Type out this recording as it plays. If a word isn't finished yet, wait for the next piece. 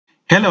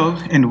Hello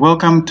and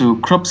welcome to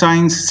Crop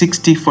Science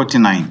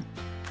 6049.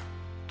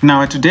 In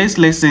our today's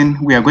lesson,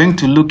 we are going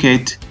to look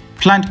at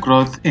plant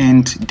growth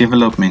and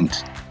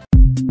development.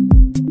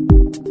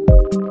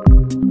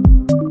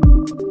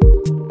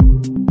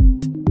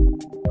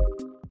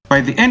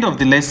 By the end of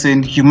the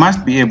lesson, you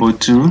must be able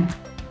to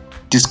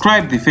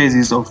describe the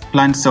phases of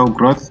plant cell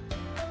growth,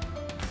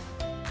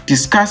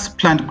 discuss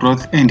plant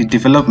growth and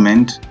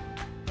development.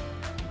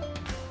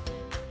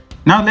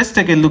 Now let's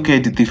take a look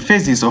at the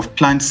phases of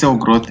plant cell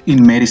growth in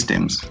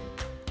meristems.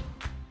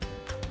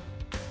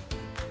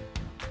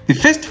 The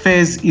first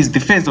phase is the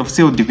phase of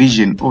cell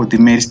division, or the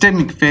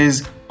meristemic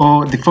phase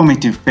or the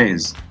formative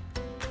phase.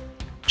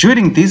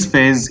 During this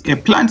phase, a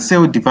plant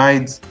cell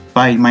divides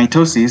by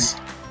mitosis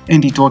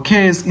and it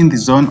occurs in the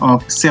zone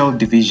of cell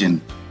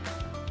division.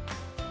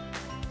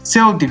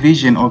 Cell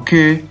division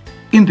occurs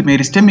in the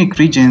meristemic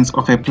regions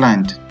of a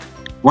plant.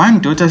 One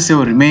daughter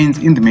cell remains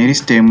in the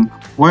meristem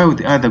while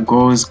the other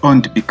goes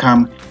on to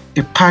become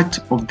a part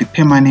of the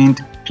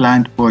permanent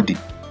plant body.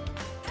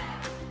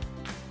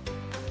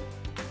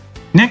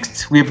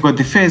 Next, we have got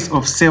the phase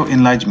of cell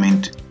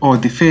enlargement, or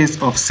the phase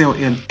of cell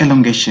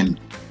elongation.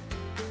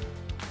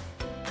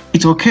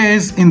 It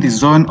occurs in the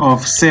zone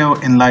of cell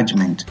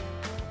enlargement.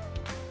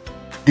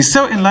 The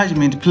cell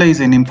enlargement plays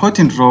an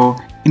important role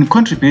in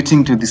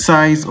contributing to the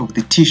size of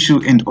the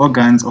tissue and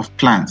organs of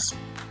plants.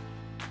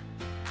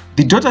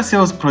 The daughter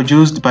cells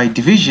produced by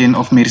division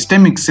of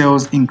meristemic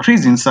cells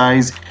increase in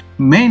size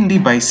mainly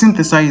by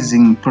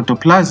synthesizing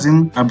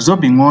protoplasm,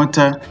 absorbing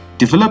water,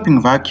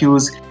 developing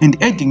vacuoles,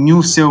 and adding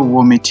new cell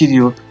wall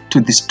material to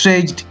the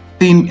stretched,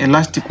 thin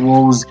elastic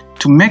walls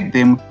to make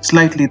them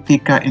slightly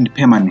thicker and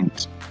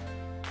permanent.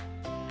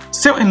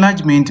 Cell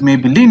enlargement may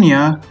be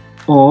linear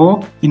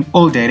or in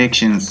all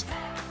directions.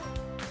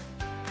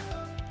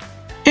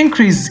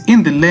 Increase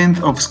in the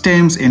length of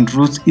stems and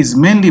roots is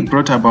mainly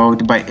brought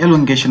about by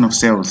elongation of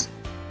cells.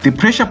 The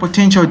pressure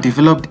potential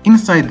developed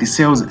inside the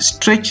cells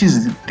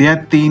stretches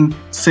their thin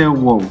cell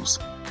walls.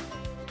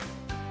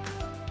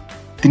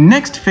 The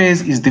next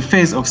phase is the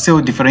phase of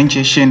cell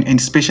differentiation and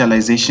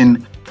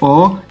specialization,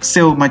 or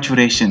cell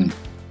maturation.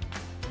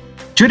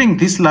 During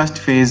this last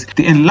phase,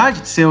 the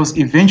enlarged cells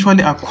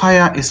eventually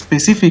acquire a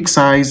specific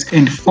size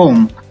and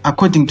form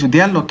according to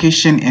their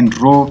location and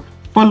role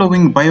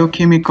following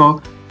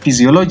biochemical,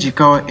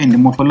 physiological and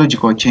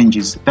morphological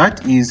changes.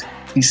 That is,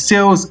 the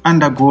cells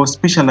undergo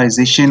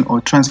specialization or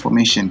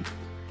transformation.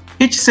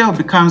 Each cell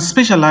becomes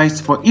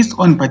specialized for its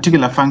own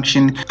particular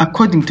function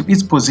according to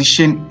its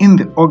position in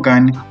the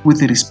organ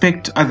with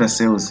respect to other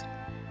cells.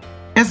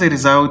 As a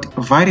result,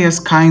 various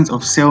kinds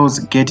of cells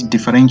get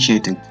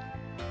differentiated.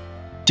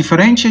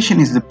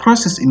 Differentiation is the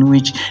process in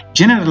which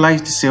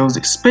generalized cells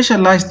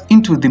specialize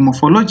into the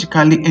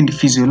morphologically and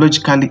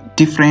physiologically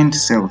different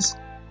cells.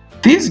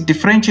 These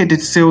differentiated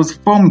cells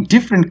form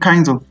different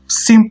kinds of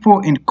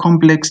simple and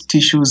complex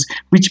tissues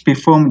which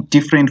perform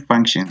different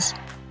functions.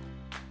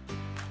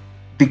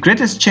 The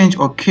greatest change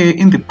occurs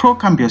in the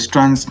procambial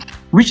strands,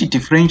 which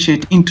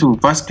differentiate into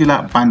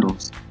vascular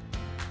bundles.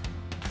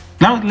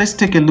 Now let's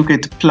take a look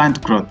at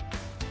plant growth.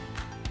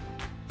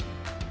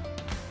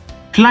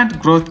 Plant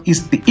growth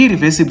is the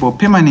irreversible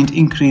permanent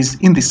increase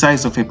in the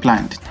size of a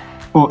plant,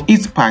 or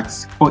its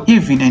parts, or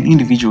even an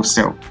individual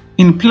cell.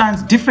 In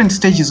plants, different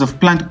stages of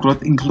plant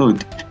growth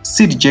include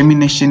seed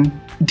germination,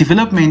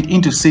 development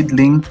into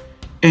seedling,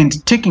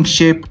 and taking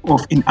shape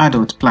of an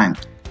adult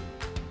plant.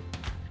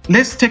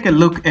 Let's take a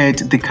look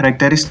at the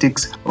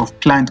characteristics of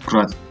plant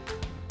growth.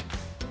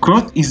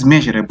 Growth is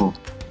measurable.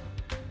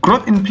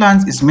 Growth in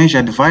plants is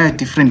measured via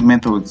different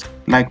methods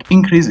like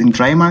increase in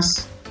dry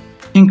mass,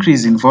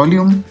 increase in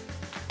volume,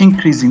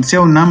 increase in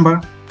cell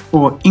number,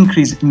 or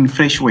increase in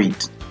fresh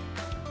weight.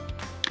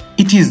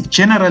 It is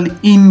generally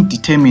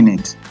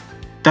indeterminate.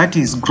 That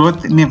is,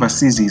 growth never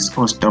ceases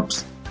or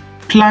stops.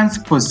 Plants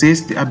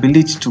possess the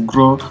ability to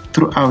grow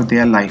throughout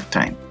their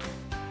lifetime.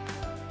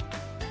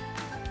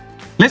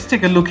 Let's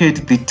take a look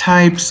at the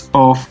types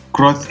of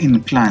growth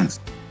in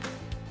plants.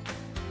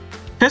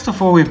 First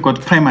of all, we've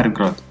got primary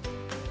growth.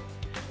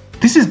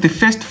 This is the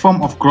first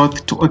form of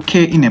growth to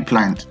occur in a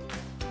plant.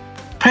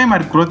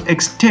 Primary growth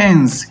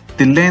extends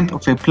the length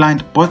of a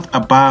plant both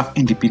above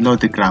and below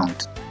the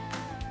ground.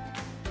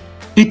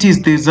 It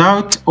is the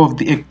result of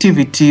the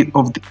activity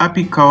of the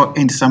apical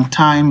and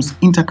sometimes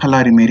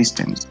intercalary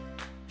meristems.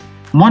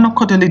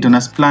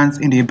 Monocotyledonous plants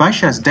and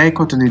herbaceous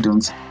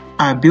dicotyledons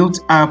are built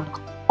up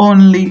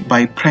only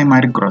by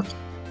primary growth.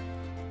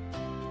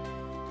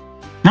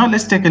 Now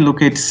let's take a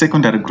look at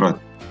secondary growth.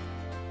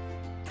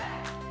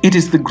 It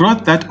is the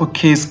growth that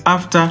occurs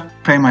after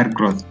primary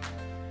growth.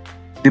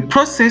 The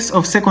process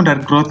of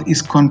secondary growth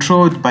is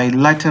controlled by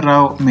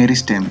lateral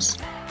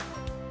meristems.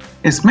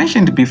 As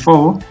mentioned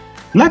before,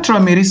 lateral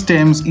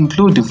meristems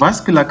include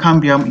vascular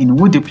cambium in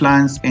woody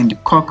plants and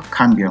cork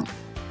cambium.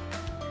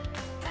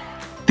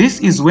 This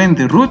is when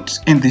the root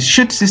and the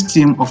shoot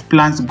system of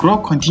plants grow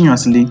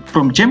continuously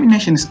from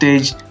germination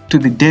stage to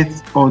the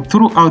death or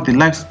throughout the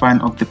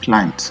lifespan of the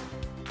plant.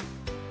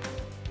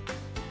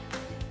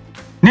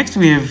 Next,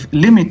 we have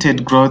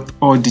limited growth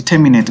or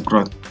determinate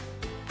growth.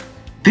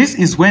 This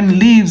is when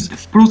leaves,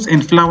 fruits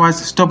and flowers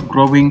stop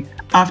growing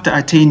after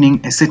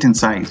attaining a certain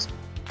size.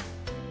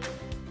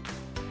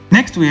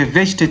 Next, we have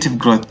vegetative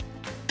growth.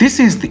 This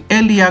is the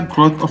earlier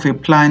growth of a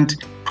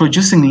plant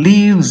producing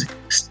leaves,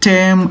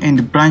 stem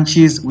and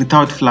branches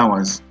without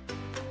flowers.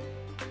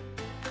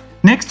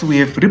 Next, we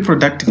have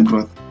reproductive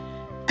growth.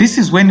 This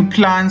is when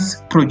plants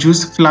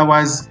produce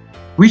flowers,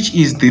 which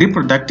is the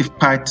reproductive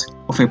part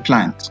of a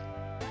plant.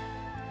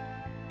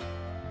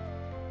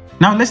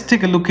 Now let's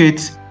take a look at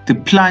the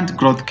plant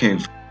growth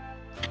curve.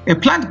 A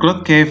plant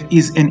growth curve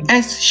is an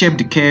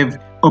S-shaped curve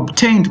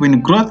obtained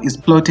when growth is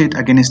plotted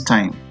against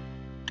time.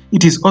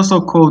 It is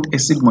also called a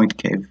sigmoid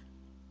curve.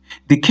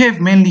 The curve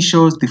mainly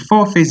shows the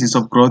 4 phases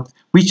of growth,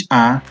 which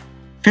are,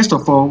 first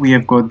of all, we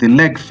have got the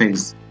lag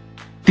phase.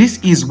 This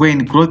is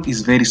when growth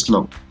is very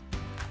slow.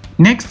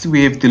 Next,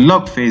 we have the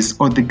log phase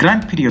or the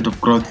grand period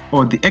of growth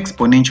or the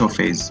exponential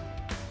phase.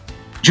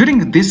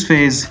 During this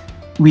phase,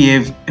 we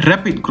have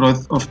rapid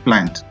growth of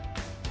plant.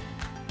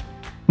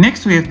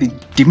 Next, we have the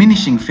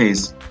diminishing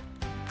phase.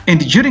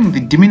 And during the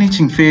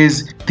diminishing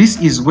phase, this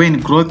is when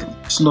growth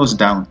slows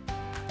down.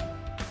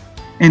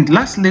 And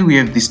lastly, we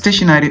have the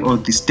stationary or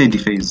the steady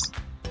phase.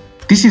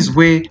 This is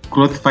where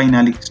growth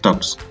finally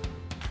stops.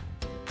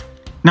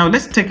 Now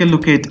let's take a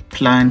look at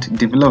plant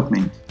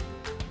development.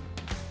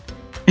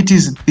 It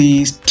is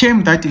the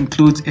term that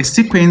includes a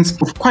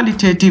sequence of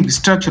qualitative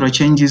structural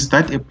changes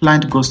that a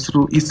plant goes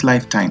through its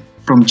lifetime,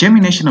 from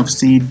germination of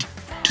seed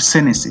to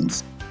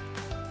senescence.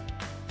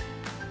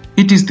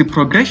 It is the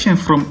progression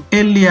from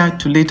earlier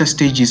to later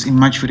stages in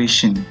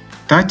maturation.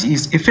 That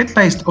is, a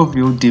fertilized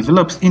ovule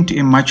develops into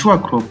a mature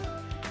crop.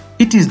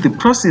 It is the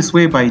process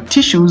whereby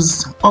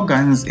tissues,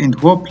 organs, and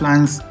whole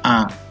plants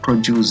are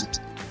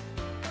produced.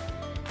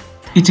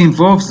 It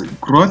involves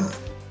growth,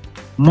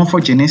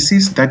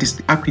 morphogenesis, that is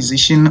the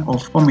acquisition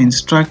of form and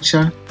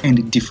structure,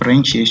 and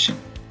differentiation.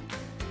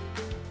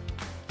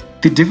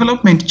 The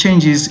development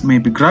changes may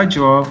be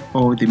gradual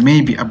or they may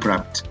be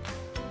abrupt.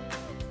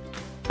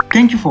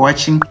 Thank you for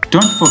watching.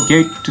 Don't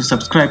forget to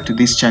subscribe to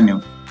this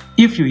channel.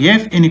 If you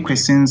have any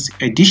questions,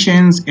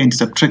 additions and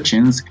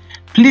subtractions,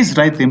 please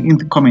write them in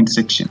the comment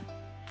section.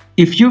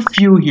 If you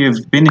feel you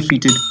have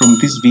benefited from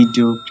this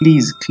video,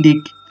 please click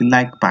the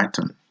like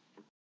button.